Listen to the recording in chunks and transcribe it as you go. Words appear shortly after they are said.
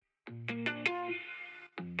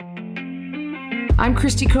I'm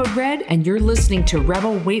Christy Code Red, and you're listening to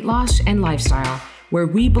Rebel Weight Loss and Lifestyle, where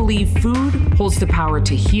we believe food holds the power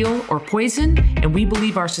to heal or poison, and we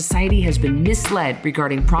believe our society has been misled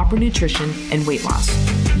regarding proper nutrition and weight loss.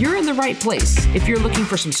 You're in the right place if you're looking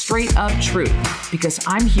for some straight up truth, because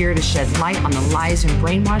I'm here to shed light on the lies and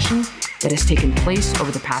brainwashing that has taken place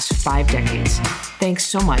over the past 5 decades. Thanks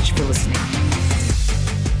so much for listening.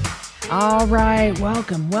 All right,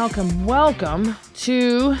 welcome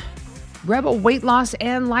to Rebel Weight Loss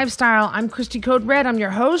and Lifestyle. I'm Christy Code Red. I'm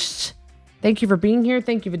your host. Thank you for being here.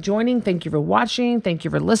 Thank you for joining. Thank you for watching. Thank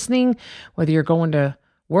you for listening. Whether you're going to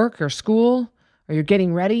work or school or you're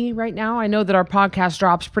getting ready right now. I know that our podcast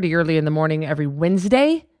drops pretty early in the morning every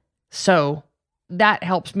Wednesday. So that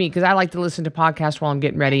helps me because I like to listen to podcasts while I'm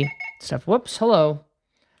getting ready. Stuff. Whoops. Hello.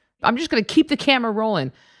 I'm just going to keep the camera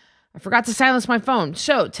rolling. I forgot to silence my phone.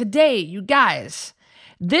 So today, you guys,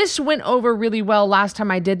 this went over really well last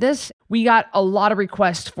time I did this. We got a lot of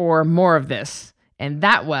requests for more of this. And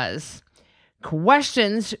that was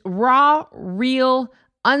questions, raw, real,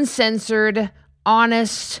 uncensored,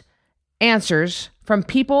 honest answers from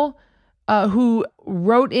people who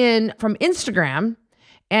wrote in from Instagram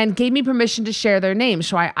and gave me permission to share their names.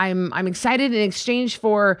 So I'm excited in exchange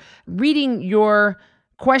for reading your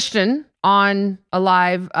question on a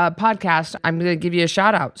live podcast. I'm going to give you a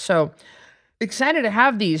shout out. So excited to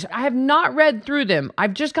have these. I have not read through them.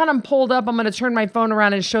 I've just got them pulled up. I'm going to turn my phone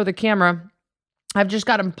around and show the camera. I've just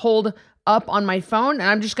got them pulled up on my phone, and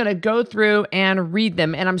I'm just going to go through and read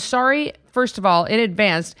them. And I'm sorry, first of all, in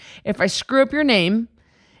advance, if I screw up your name,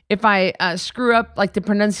 if I screw up like the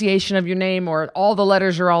pronunciation of your name or all the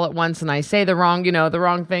letters are all at once and I say the wrong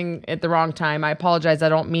thing at the wrong time. I apologize. I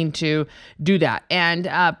don't mean to do that. And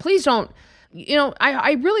please don't,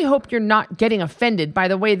 I really hope you're not getting offended by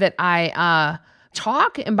the way that I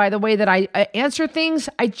talk and by the way that I answer things.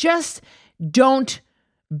 I just don't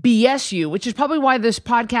BS you, which is probably why this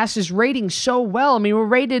podcast is rating so well. I mean, we're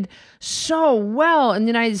rated so well in the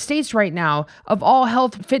United States right now of all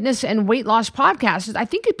health, fitness, and weight loss podcasts. I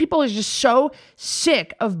think people are just so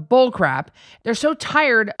sick of bullcrap. They're so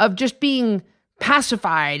tired of just being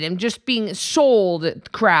pacified and just being sold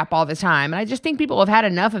crap all the time. And I just think people have had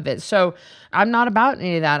enough of it. So I'm not about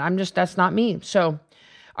any of that. That's not me. So,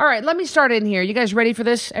 all right, let me start in here. You guys ready for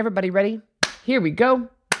this? Everybody ready? Here we go.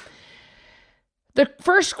 The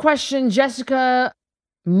first question, Jessica,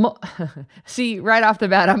 see, right off the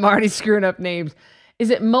bat, I'm already screwing up names. Is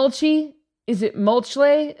it Mulchy? Is it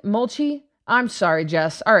Mulchy? I'm sorry,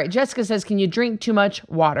 Jess. All right, Jessica says, can you drink too much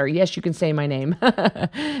water? Yes, you can say my name.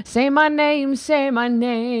 Say my name, say my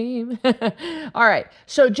name. All right,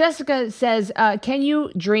 so Jessica says, can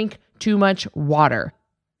you drink too much water?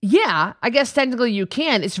 Yeah, I guess technically you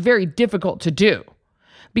can. It's very difficult to do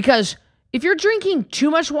because if you're drinking too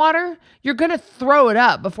much water, you're going to throw it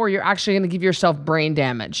up before you're actually going to give yourself brain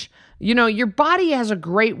damage. You know, your body has a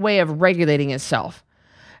great way of regulating itself.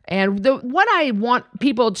 And what I want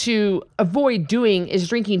people to avoid doing is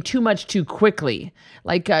drinking too much too quickly,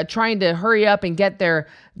 like trying to hurry up and get the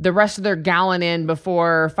rest of their gallon in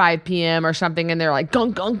before 5 p.m. or something. And they're like,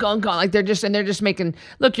 gunk, gunk, gunk, gunk. Like they're just making,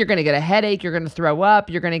 look, you're going to get a headache. You're going to throw up.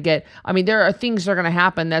 You're going to get, there are things that are going to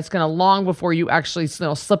happen that's going to long before you actually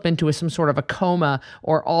slip into some sort of a coma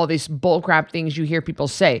or all these bullcrap things you hear people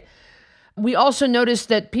say. We also noticed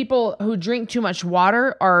that people who drink too much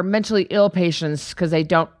water are mentally ill patients because they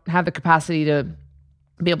don't have the capacity to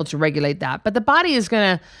be able to regulate that. But the body is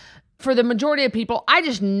going to, for the majority of people, I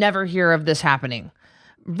just never hear of this happening.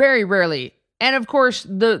 Very rarely. And of course,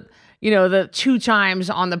 the 2 times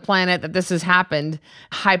on the planet that this has happened,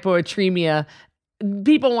 hyponatremia,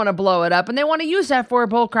 people want to blow it up and they want to use that for a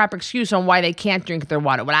bullcrap excuse on why they can't drink their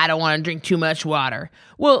water. Well, I don't want to drink too much water.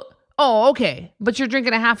 Well, oh, okay. But you're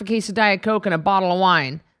drinking a half a case of Diet Coke and a bottle of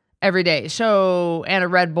wine every day. So, and a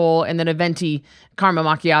Red Bull and then a venti caramel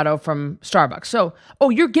macchiato from Starbucks. So,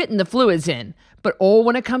 you're getting the fluids in. But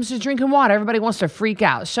when it comes to drinking water, everybody wants to freak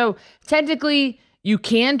out. So technically you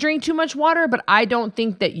can drink too much water, but I don't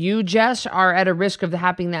think that you, Jess, are at a risk of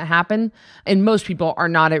having that happen. And most people are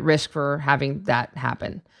not at risk for having that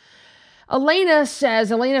happen. Elena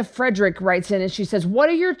Frederick writes in and she says, what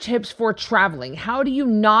are your tips for traveling? How do you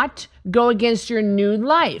not go against your new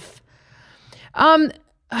life?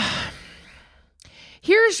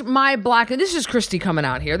 Here's my and this is Christy coming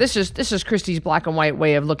out here. This is Christy's black and white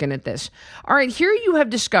way of looking at this. All right, here you have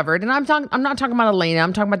discovered, and I'm not talking about Elena,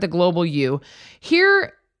 I'm talking about the global you.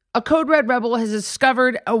 Here, a Code Red Rebel has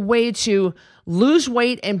discovered a way to lose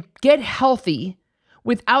weight and get healthy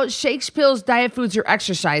without shakes, pills, diet foods, or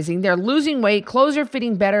exercising. They're losing weight, clothes are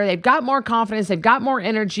fitting better, they've got more confidence, they've got more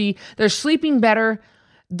energy, they're sleeping better,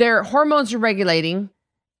 their hormones are regulating.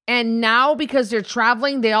 And now because they're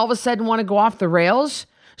traveling, they all of a sudden want to go off the rails.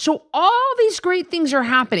 So all these great things are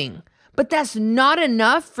happening, but that's not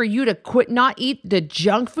enough for you to not eat the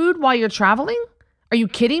junk food while you're traveling? Are you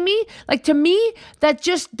kidding me? Like, to me, that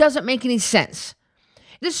just doesn't make any sense.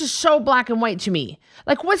 This is so black and white to me.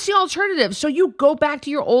 Like, what's the alternative? So you go back to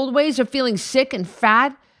your old ways of feeling sick and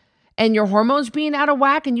fat and your hormones being out of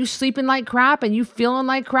whack and you sleeping like crap and you feeling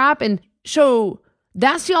like crap. And so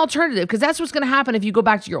that's the alternative, because that's what's going to happen if you go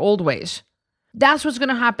back to your old ways. That's what's going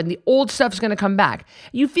to happen. The old stuff's going to come back.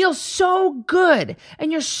 You feel so good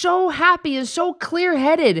and you're so happy and so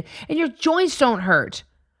clear-headed and your joints don't hurt.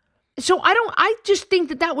 So I just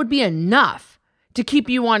think that would be enough to keep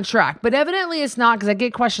you on track. But evidently it's not, because I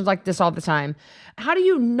get questions like this all the time. How do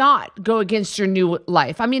you not go against your new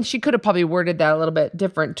life? I mean, she could have probably worded that a little bit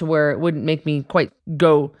different to where it wouldn't make me quite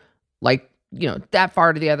go like, that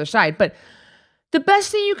far to the other side. But the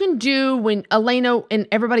best thing you can do when Elena and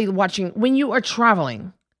everybody watching, when you are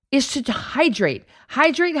traveling, is to hydrate.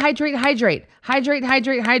 Hydrate, hydrate, hydrate. Hydrate,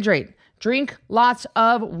 hydrate, hydrate. Drink lots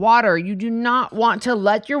of water. You do not want to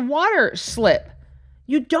let your water slip.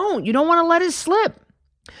 You don't want to let it slip,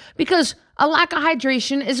 because a lack of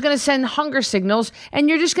hydration is going to send hunger signals and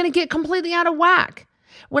you're just going to get completely out of whack.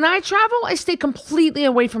 When I travel, I stay completely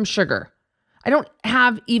away from sugar. I don't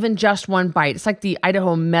have even just one bite. It's like the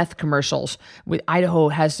Idaho meth commercials. Idaho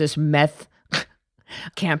has this meth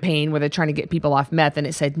campaign where they're trying to get people off meth, and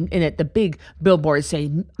it said in it, the big billboards say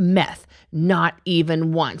meth, not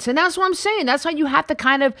even once. And that's what I'm saying. That's how you have to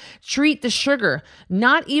kind of treat the sugar,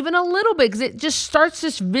 not even a little bit, because it just starts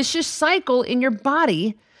this vicious cycle in your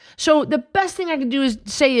body. So the best thing I can do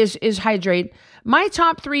is hydrate. My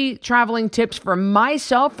top 3 traveling tips for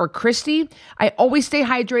myself, for Christy: I always stay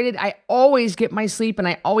hydrated, I always get my sleep, and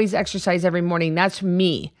I always exercise every morning. That's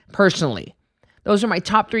me personally. Those are my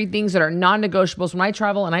top 3 things that are non-negotiables when I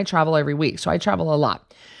travel, and I travel every week, so I travel a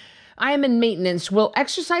lot. I am in maintenance. Will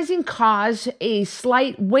exercising cause a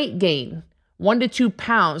slight weight gain? 1 to 2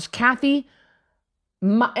 pounds. Kathy,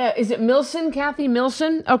 is it Milson? Kathy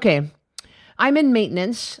Milson? Okay. I'm in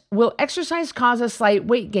maintenance. Will exercise cause a slight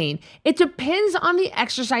weight gain? It depends on the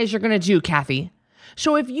exercise you're going to do, Kathy.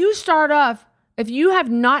 So if you have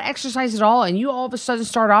not exercised at all and you all of a sudden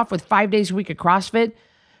start off with 5 days a week of CrossFit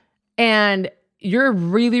and you're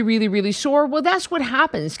really, really, really sore, well, that's what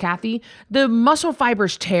happens, Kathy. The muscle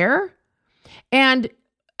fibers tear, and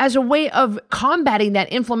as a way of combating that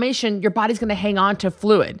inflammation, your body's going to hang on to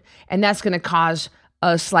fluid, and that's going to cause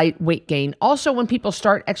a slight weight gain. Also, when people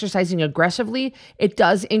start exercising aggressively, it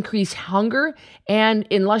does increase hunger. And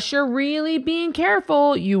unless you're really being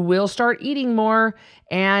careful, you will start eating more.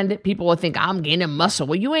 And people will think, I'm gaining muscle.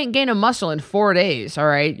 Well, you ain't gaining muscle in 4 days, all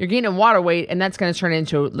right? You're gaining water weight, and that's going to turn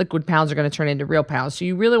into liquid pounds are going to turn into real pounds. So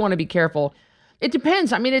you really want to be careful. It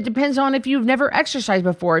depends. I mean, it depends on if you've never exercised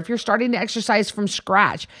before, if you're starting to exercise from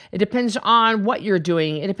scratch. It depends on what you're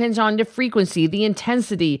doing. It depends on the frequency, the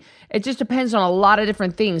intensity. It just depends on a lot of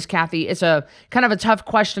different things, Kathy. It's a kind of a tough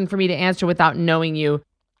question for me to answer without knowing you.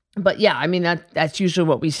 But yeah, I mean, that's usually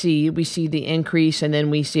what we see. We see the increase and then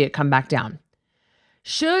we see it come back down.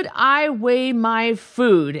 Should I weigh my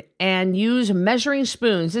food and use measuring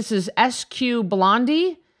spoons? This is SQ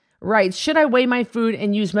Blondie. Right. Should I weigh my food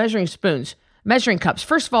and use measuring spoons? Measuring cups.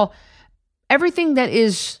 First of all, everything that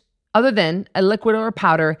is other than a liquid or a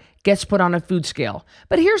powder gets put on a food scale.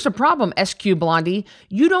 But here's the problem, SQ Blondie.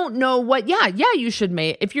 You don't know what, you should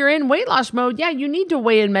weigh. If you're in weight loss mode, you need to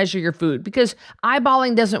weigh and measure your food, because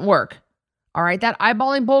eyeballing doesn't work. All right, that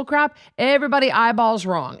eyeballing bull crap, everybody eyeballs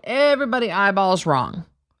wrong. Everybody eyeballs wrong.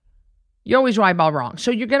 You always eyeball wrong.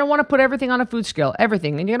 So you're going to want to put everything on a food scale,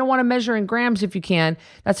 everything. And you're going to want to measure in grams if you can.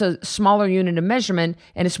 That's a smaller unit of measurement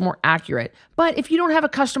and it's more accurate. But if you don't have a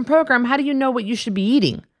custom program, how do you know what you should be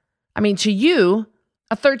eating? I mean, to you,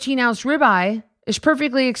 a 13-ounce ribeye is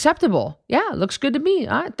perfectly acceptable. Yeah, it looks good to me.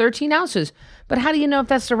 13 ounces. But how do you know if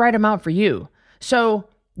that's the right amount for you? So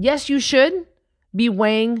yes, you should be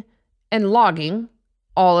weighing and logging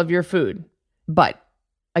all of your food. But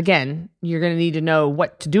again, you're going to need to know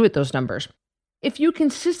what to do with those numbers. If you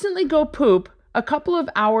consistently go poop a couple of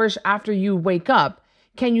hours after you wake up,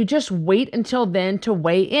 can you just wait until then to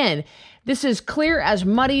weigh in? This is clear as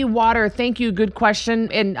muddy water. Thank you. Good question.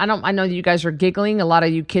 And I know you guys are giggling. A lot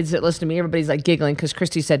of you kids that listen to me, everybody's like giggling because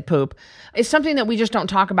Christy said poop. It's something that we just don't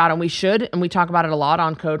talk about, and we should, and we talk about it a lot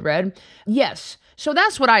on Code Red. Yes. So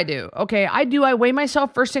that's what I do. Okay. I weigh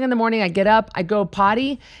myself first thing in the morning. I get up, I go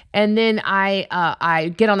potty, and then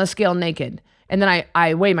I get on the scale naked, and then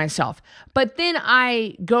I weigh myself. But then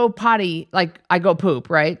I go potty, like I go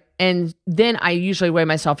poop, right? And then I usually weigh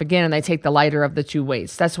myself again and I take the lighter of the two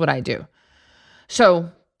weights. That's what I do. So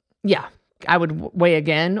yeah, I would weigh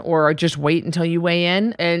again or just wait until you weigh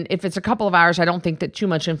in. And if it's a couple of hours, I don't think that too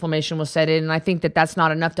much inflammation will set in. And I think that that's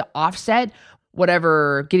not enough to offset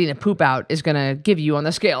whatever getting a poop out is going to give you on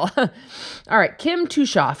the scale. All right, Kim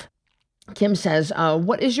Tushoff. Kim says,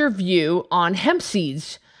 what is your view on hemp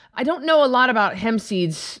seeds? I don't know a lot about hemp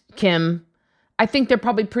seeds, Kim. I think they're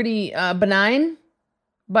probably pretty benign,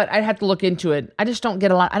 but I'd have to look into it. I just don't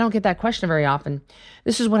get I don't get that question very often.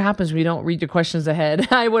 This is what happens when you don't read your questions ahead.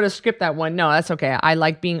 I would have skipped that one. No, that's okay. I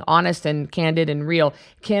like being honest and candid and real.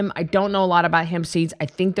 Kim, I don't know a lot about hemp seeds. I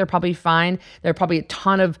think they're probably fine. There are probably a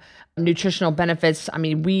ton of nutritional benefits. I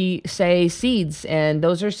mean, we say seeds and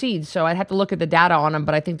those are seeds. So I'd have to look at the data on them,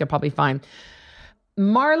 but I think they're probably fine.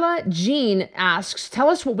 Marla Jean asks, tell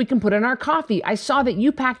us what we can put in our coffee. I saw that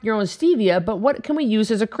you pack your own stevia, but what can we use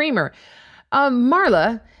as a creamer?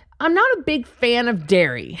 Marla, I'm not a big fan of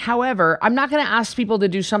dairy. However, I'm not going to ask people to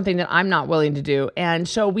do something that I'm not willing to do. And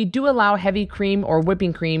so we do allow heavy cream or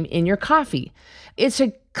whipping cream in your coffee. It's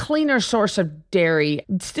a cleaner source of dairy.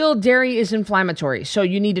 Still, dairy is inflammatory. So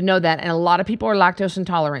you need to know that. And a lot of people are lactose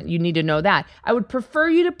intolerant. You need to know that. I would prefer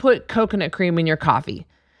you to put coconut cream in your coffee.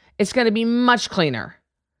 It's going to be much cleaner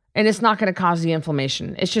and it's not going to cause the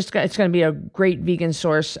inflammation. It's going to be a great vegan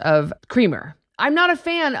source of creamer. I'm not a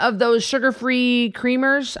fan of those sugar-free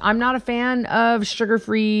creamers. I'm not a fan of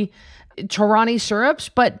sugar-free Torani syrups,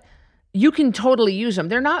 but you can totally use them.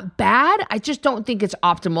 They're not bad. I just don't think it's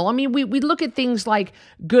optimal. I mean, we look at things like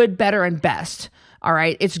good, better, and best. All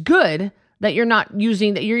right. It's good that you're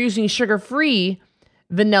using sugar-free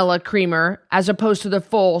vanilla creamer as opposed to the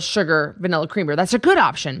full sugar vanilla creamer. That's a good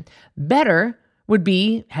option. Better would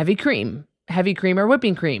be heavy cream or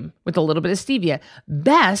whipping cream with a little bit of stevia.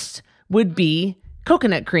 Best would be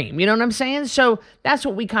coconut cream. You know what I'm saying? So that's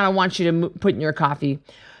what we kind of want you to put in your coffee.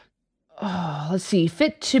 Oh, let's see.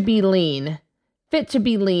 Fit to be Lean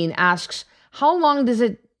asks, how long does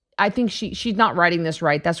it, I think she's not writing this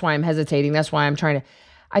right. That's why I'm hesitating. That's why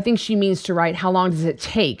I think she means to write, how long does it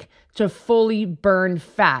take to fully burn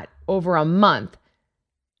fat over a month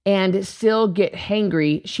and still get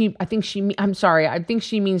hangry? I think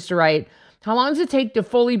she means to write, how long does it take to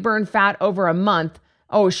fully burn fat over a month?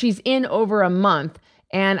 Oh, she's in over a month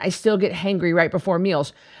and I still get hangry right before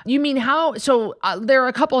meals. You mean how? So there are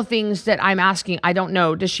a couple of things that I'm asking. I don't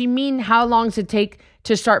know. Does she mean how long does it take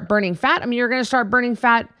to start burning fat? I mean, you're going to start burning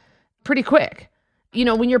fat pretty quick. You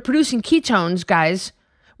know, when you're producing ketones, guys,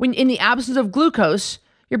 when in the absence of glucose,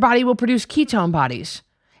 your body will produce ketone bodies.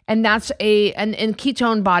 And and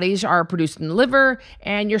ketone bodies are produced in the liver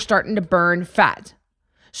and you're starting to burn fat.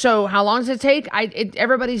 So how long does it take?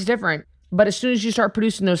 Everybody's different. But as soon as you start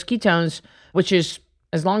producing those ketones, which is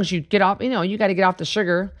as long as you get off, you got to get off the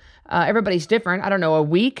sugar. Everybody's different. I don't know, a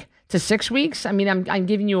week to 6 weeks. I mean, I'm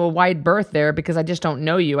giving you a wide berth there because I just don't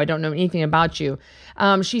know you. I don't know anything about you.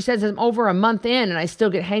 She says I'm over a month in and I still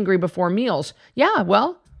get hangry before meals. Yeah,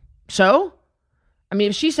 well, so, I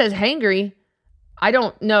mean, if she says hangry, I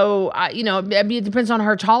don't know. I mean, it depends on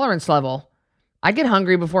her tolerance level. I get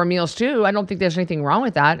hungry before meals too. I don't think there's anything wrong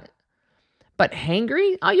with that. But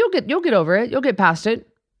hangry? Oh, you'll get over it. You'll get past it.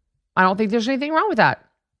 I don't think there's anything wrong with that.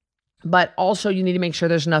 But also you need to make sure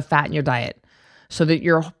there's enough fat in your diet so that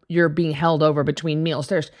you're being held over between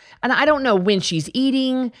meals. And I don't know when she's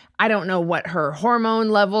eating. I don't know what her hormone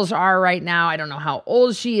levels are right now. I don't know how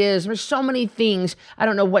old she is. There's so many things. I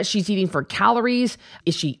don't know what she's eating for calories.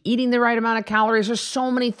 Is she eating the right amount of calories? There's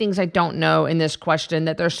so many things I don't know in this question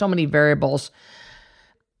that there's so many variables.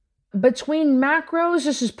 Between macros,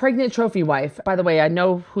 this is Pregnant Trophy Wife. By the way, I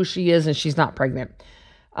know who she is and she's not pregnant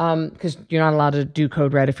because you're not allowed to do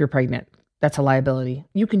Code Red if you're pregnant. That's a liability.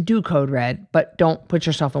 You can do Code Red, but don't put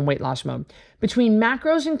yourself in weight loss mode. Between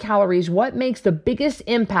macros and calories, what makes the biggest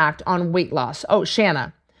impact on weight loss? Oh,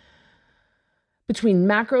 Shanna. Between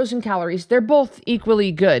macros and calories, they're both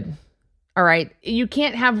equally good. All right. You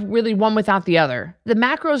can't have really one without the other. The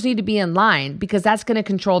macros need to be in line because that's going to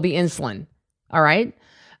control the insulin. All right.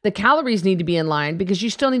 The calories need to be in line because you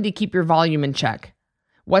still need to keep your volume in check.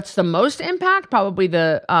 What's the most impact? Probably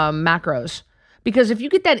the macros. Because if you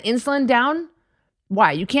get that insulin down,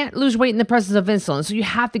 why? You can't lose weight in the presence of insulin. So you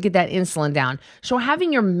have to get that insulin down. So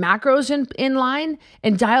having your macros in line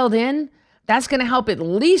and dialed in, that's going to help at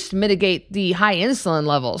least mitigate the high insulin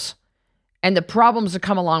levels and the problems that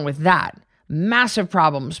come along with that. Massive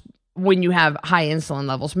problems when you have high insulin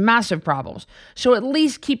levels, massive problems. So at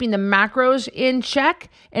least keeping the macros in check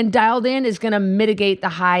and dialed in is going to mitigate the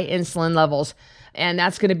high insulin levels. And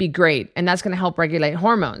that's going to be great. And that's going to help regulate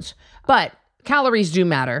hormones. But calories do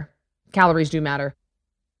matter. Calories do matter.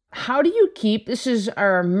 How do you keep, this is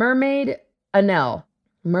our Mermaid Anel.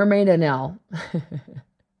 Mermaid Anel.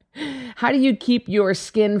 How do you keep your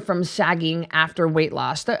skin from sagging after weight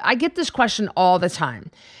loss? I get this question all the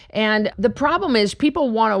time. And the problem is people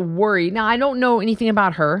want to worry. Now, I don't know anything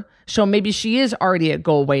about her, so maybe she is already at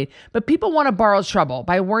goal weight, but people want to borrow trouble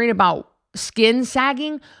by worrying about skin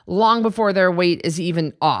sagging long before their weight is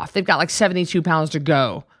even off. They've got like 72 pounds to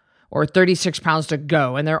go or 36 pounds to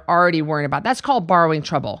go, and they're already worrying about. That's called borrowing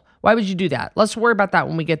trouble. Why would you do that? Let's worry about that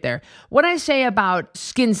when we get there. What I say about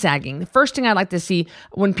skin sagging, the first thing I like to see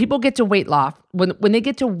when people get to weight loss, when they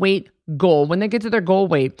get to weight goal, when they get to their goal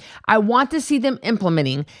weight, I want to see them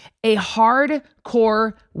implementing a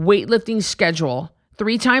hardcore weightlifting schedule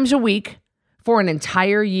 3 times a week for an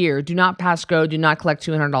entire year. Do not pass go. Do not collect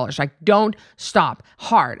 $200. Like, don't stop.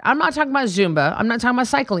 Hard. I'm not talking about Zumba. I'm not talking about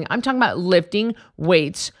cycling. I'm talking about lifting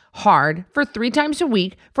weights hard for 3 times a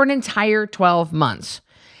week for an entire 12 months.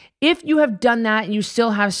 If you have done that and you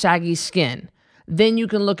still have saggy skin, then you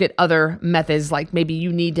can look at other methods, like maybe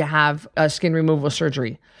you need to have a skin removal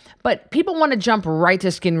surgery. But people want to jump right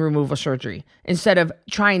to skin removal surgery instead of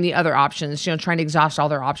trying the other options, trying to exhaust all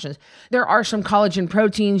their options. There are some collagen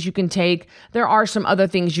proteins you can take. There are some other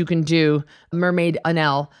things you can do, Mermaid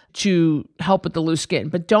Anel, to help with the loose skin.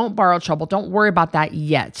 But don't borrow trouble. Don't worry about that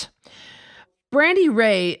yet. Brandy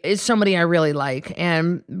Ray is somebody I really like.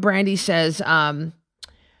 And Brandy says,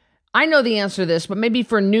 I know the answer to this, but maybe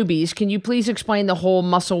for newbies, can you please explain the whole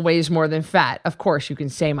muscle weighs more than fat? Of course, you can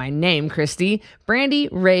say my name, Christy. Brandy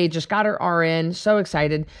Ray just got her RN. So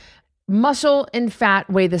excited. Muscle and fat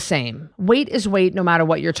weigh the same. Weight is weight no matter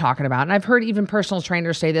what you're talking about. And I've heard even personal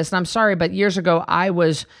trainers say this, and I'm sorry, but years ago, I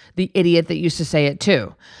was the idiot that used to say it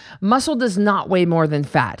too. Muscle does not weigh more than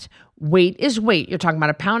fat. Weight is weight. You're talking about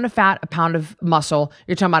a pound of fat, a pound of muscle.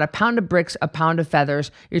 You're talking about a pound of bricks, a pound of feathers.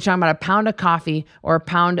 You're talking about a pound of coffee or a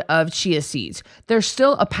pound of chia seeds. There's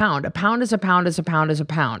still a pound. A pound is a pound is a pound is a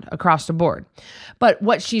pound across the board. But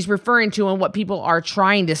what she's referring to and what people are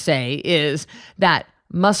trying to say is that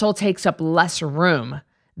muscle takes up less room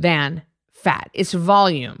than fat. It's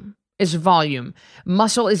volume. It's volume.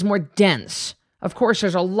 Muscle is more dense. Of course,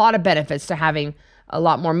 there's a lot of benefits to having a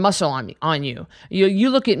lot more muscle on you. You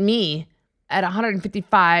look at me at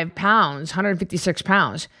 155 pounds, 156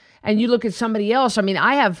 pounds, and you look at somebody else. I mean,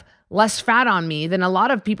 I have less fat on me than a lot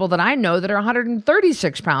of people that I know that are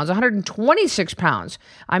 136 pounds, 126 pounds.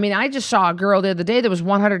 I mean, I just saw a girl the other day that was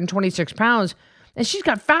 126 pounds, and she's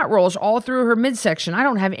got fat rolls all through her midsection. I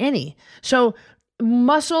don't have any. So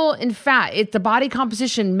muscle and fat, the body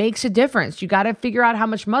composition makes a difference. You got to figure out how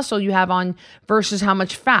much muscle you have on versus how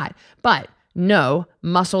much fat. But no,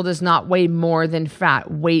 muscle does not weigh more than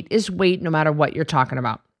fat. Weight is weight no matter what you're talking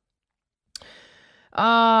about.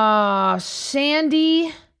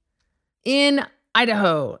 Sandy in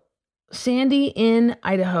Idaho. Sandy in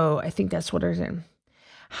Idaho. I think that's what her name.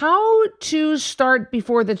 How to start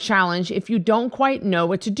before the challenge if you don't quite know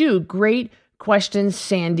what to do? Great question,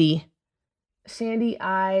 Sandy. Sandy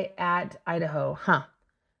I at Idaho.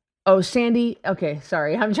 Oh, Sandy. Okay,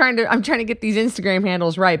 sorry. I'm trying to get these Instagram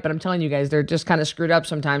handles right, but I'm telling you guys, they're just kind of screwed up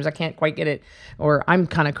sometimes. I can't quite get it, or I'm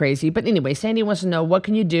kind of crazy. But anyway, Sandy wants to know, what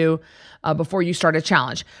can you do before you start a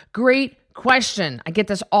challenge? Great question. I get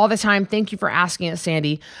this all the time. Thank you for asking it,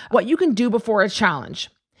 Sandy. What you can do before a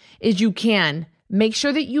challenge is you can make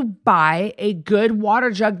sure that you buy a good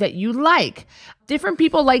water jug that you like. Different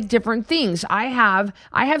people like different things. I have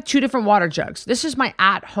 2 different water jugs. This is my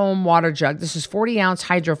at-home water jug. This is 40-ounce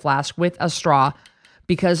Hydro Flask with a straw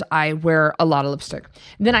because I wear a lot of lipstick.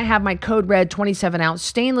 And then I have my Code Red 27-ounce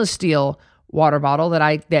stainless steel water bottle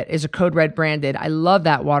that is a Code Red branded. I love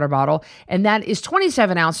that water bottle. And that is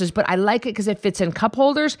 27 ounces, but I like it because it fits in cup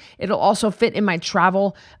holders. It'll also fit in my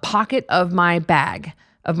travel pocket of my bag,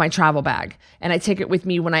 of my travel bag. And I take it with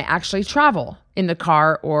me when I actually travel in the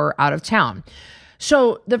car or out of town.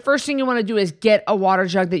 So the first thing you want to do is get a water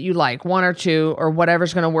jug that you like, 1 or 2 or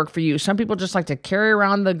whatever's going to work for you. Some people just like to carry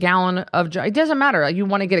around the gallon of jug. It doesn't matter. You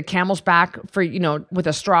want to get a Camel's Back for, with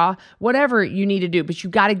a straw, whatever you need to do, but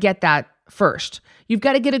you got to get that first. You've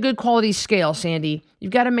got to get a good quality scale, Sandy.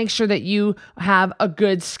 You've got to make sure that you have a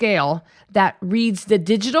good scale that reads the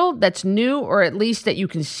digital, that's new, or at least that you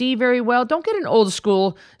can see very well. Don't get an old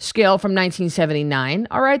school scale from 1979,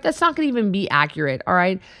 all right? That's not going to even be accurate, all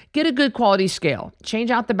right? Get a good quality scale. Change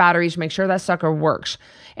out the batteries, make sure that sucker works.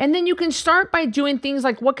 And then you can start by doing things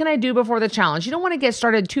like, what can I do before the challenge? You don't want to get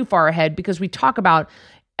started too far ahead because we talk about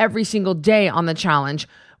every single day on the challenge.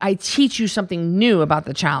 I teach you something new about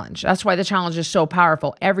the challenge. That's why the challenge is so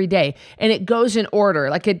powerful every day. And it goes in order.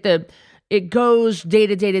 Like it goes day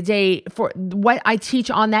to day to day. For what I teach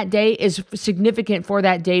on that day is significant for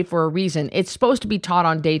that day for a reason. It's supposed to be taught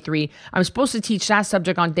on day 3. I'm supposed to teach that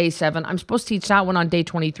subject on day 7. I'm supposed to teach that one on day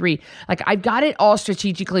 23. Like, I've got it all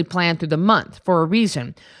strategically planned through the month for a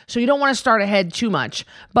reason. So you don't want to start ahead too much,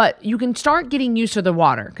 but you can start getting used to the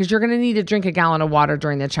water because you're going to need to drink a gallon of water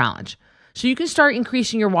during the challenge. So you can start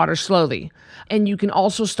increasing your water slowly. And you can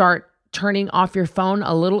also start turning off your phone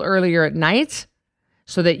a little earlier at night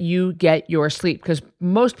so that you get your sleep, because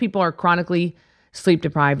most people are chronically sleep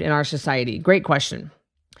deprived in our society. Great question.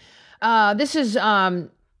 This is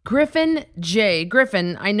Griffin J.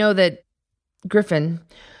 Griffin, I know that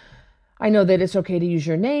it's okay to use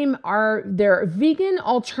your name. Are there vegan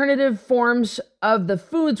alternative forms of the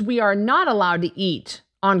foods we are not allowed to eat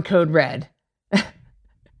on Code Red?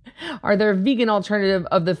 Are there vegan alternative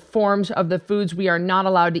of the forms of the foods we are not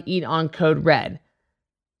allowed to eat on Code Red?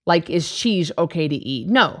 Like, is cheese okay to eat?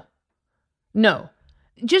 No.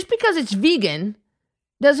 Just because it's vegan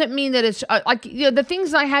doesn't mean that it's the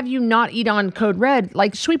things I have you not eat on Code Red,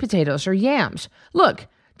 like sweet potatoes or yams. Look,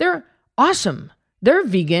 they're awesome. They're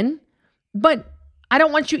vegan, but I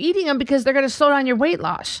don't want you eating them because they're going to slow down your weight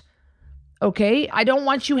loss. Okay? I don't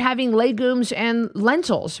want you having legumes and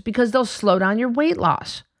lentils because they'll slow down your weight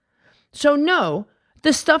loss. So no,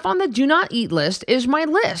 the stuff on the do not eat list is my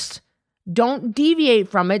list. Don't deviate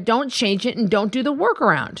from it, don't change it, and don't do the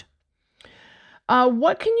workaround.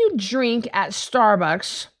 What can you drink at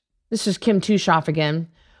Starbucks? This is Kim Tushoff again.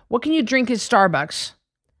 What can you drink at Starbucks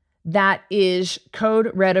that is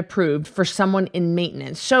Code Red approved for someone in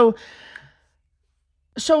maintenance? So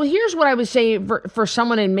here's what I would say for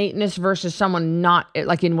someone in maintenance versus someone not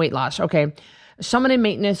like in weight loss. Okay, someone in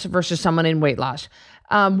maintenance versus someone in weight loss.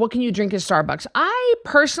 What can you drink at Starbucks? I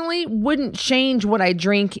personally wouldn't change what I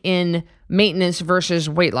drink in maintenance versus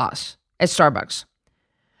weight loss at Starbucks.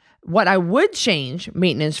 What I would change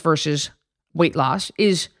maintenance versus weight loss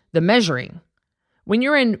is the measuring. When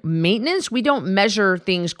you're in maintenance, we don't measure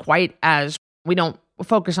things we don't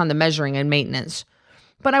focus on the measuring in maintenance,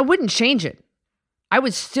 but I wouldn't change it. I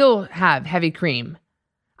would still have heavy cream.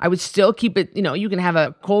 I would still keep it, you can have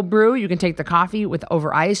a cold brew. You can take the coffee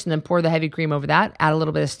over ice and then pour the heavy cream over that, add a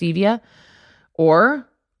little bit of stevia. Or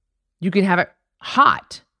you can have it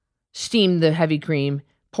hot, steam the heavy cream,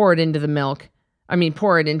 pour it into the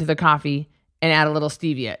coffee and add a little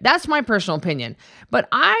stevia. That's my personal opinion. But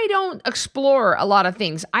I don't explore a lot of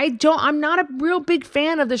things. I'm not a real big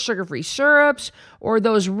fan of the sugar-free syrups or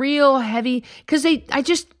those real heavy, because I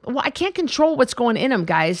can't control what's going in them,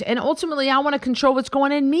 guys. And ultimately, I want to control what's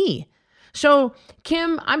going in me. So,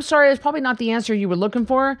 Kim, I'm sorry, that's probably not the answer you were looking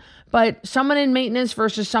for, but someone in maintenance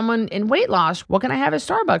versus someone in weight loss, what can I have at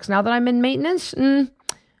Starbucks now that I'm in maintenance? The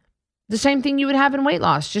same thing you would have in weight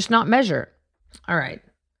loss, just not measure. All right.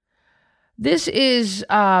 This is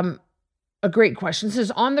a great question. This is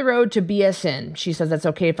On the Road to BSN. She says, that's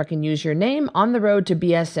okay if I can use your name. On the Road to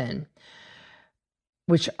BSN,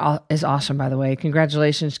 which is awesome, by the way.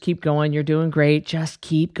 Congratulations. Keep going. You're doing great. Just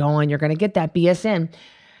keep going. You're going to get that BSN.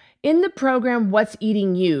 In the program, What's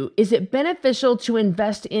Eating You? Is it beneficial to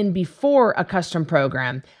invest in before a custom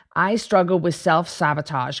program? I struggle with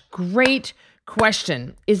self-sabotage. Great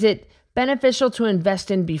question. Is it beneficial to invest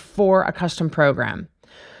in before a custom program?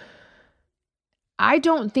 I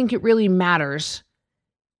don't think it really matters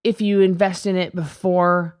if you invest in it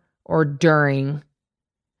before or during.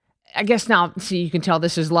 I guess now, see, you can tell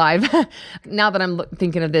this is live. Now that I'm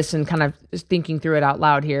thinking of this and kind of thinking through it out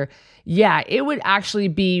loud here, yeah, it would actually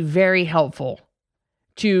be very helpful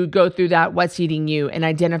to go through that What's Eating You and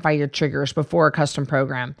identify your triggers before a custom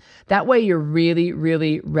program. That way you're really,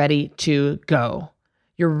 really ready to go.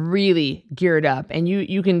 You're really geared up and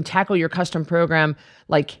you can tackle your custom program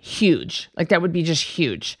like huge. Like that would be just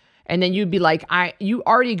huge. And then you'd be like, you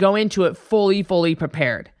already go into it fully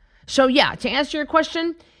prepared. So yeah, to answer your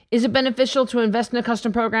question, is it beneficial to invest in a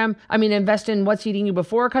custom program? Invest in What's Eating You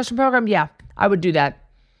before a custom program? Yeah, I would do that.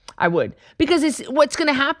 I would. Because what's going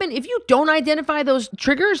to happen if you don't identify those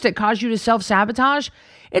triggers that cause you to self-sabotage,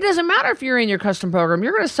 it doesn't matter if you're in your custom program,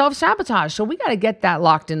 you're going to self-sabotage. So we got to get that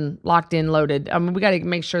locked in, loaded. We got to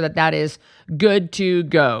make sure that is good to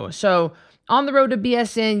go. So On the Road to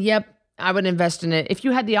BSN, yep, I would invest in it. If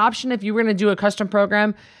you had the option, if you were going to do a custom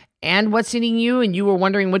program and What's Eating You and you were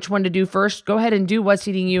wondering which one to do first, go ahead and do What's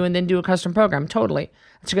Eating You and then do a custom program. Totally.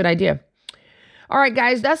 That's a good idea. All right,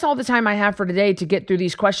 guys, that's all the time I have for today to get through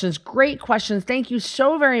these questions. Great questions. Thank you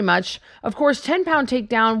so very much. Of course, 10-Pound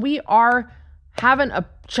Takedown, we are having a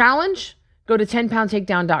challenge. Go to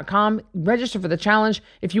 10poundtakedown.com, register for the challenge.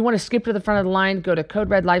 If you want to skip to the front of the line, go to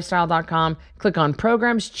coderedlifestyle.com, click on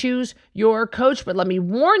programs, choose your coach. But let me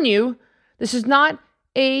warn you, This is not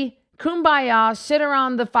a kumbaya, sit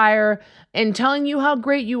around the fire and telling you how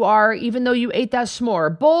great you are, even though you ate that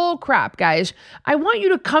s'more. Bull crap, guys. I want you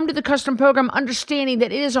to come to the custom program understanding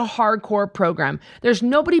that it is a hardcore program. There's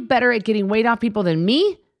nobody better at getting weight off people than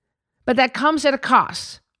me, but that comes at a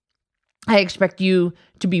cost. I expect you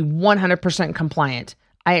to be 100% compliant.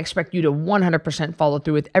 I expect you to 100% follow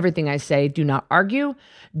through with everything I say. Do not argue.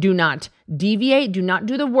 Do not deviate. Do not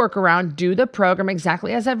do the workaround. Do the program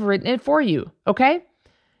exactly as I've written it for you, okay?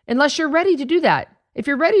 Unless you're ready to do that. If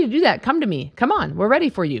you're ready to do that, come to me. Come on, we're ready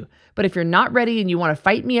for you. But if you're not ready and you want to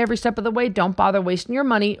fight me every step of the way, don't bother wasting your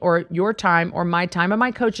money or your time or my time and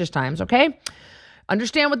my coach's times, okay?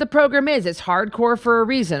 Understand what the program is. It's hardcore for a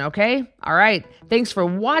reason, okay? All right. Thanks for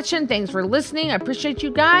watching. Thanks for listening. I appreciate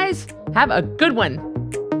you guys. Have a good one.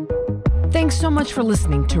 Thanks so much for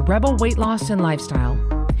listening to Rebel Weight Loss and Lifestyle.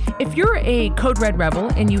 If you're a Code Red Rebel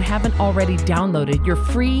and you haven't already downloaded your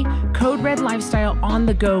free Code Red Lifestyle on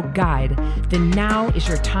the Go guide, then now is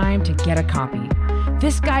your time to get a copy.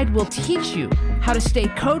 This guide will teach you how to stay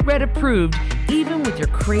Code Red approved even with your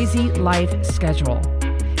crazy life schedule.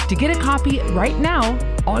 To get a copy right now,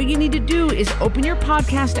 all you need to do is open your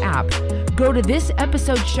podcast app, go to this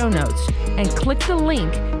episode's show notes, and click the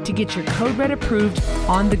link to get your Code Red approved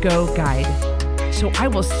on the Go guide. So I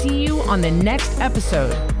will see you on the next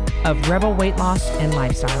episode of Rebel Weight Loss and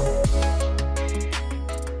Lifestyle.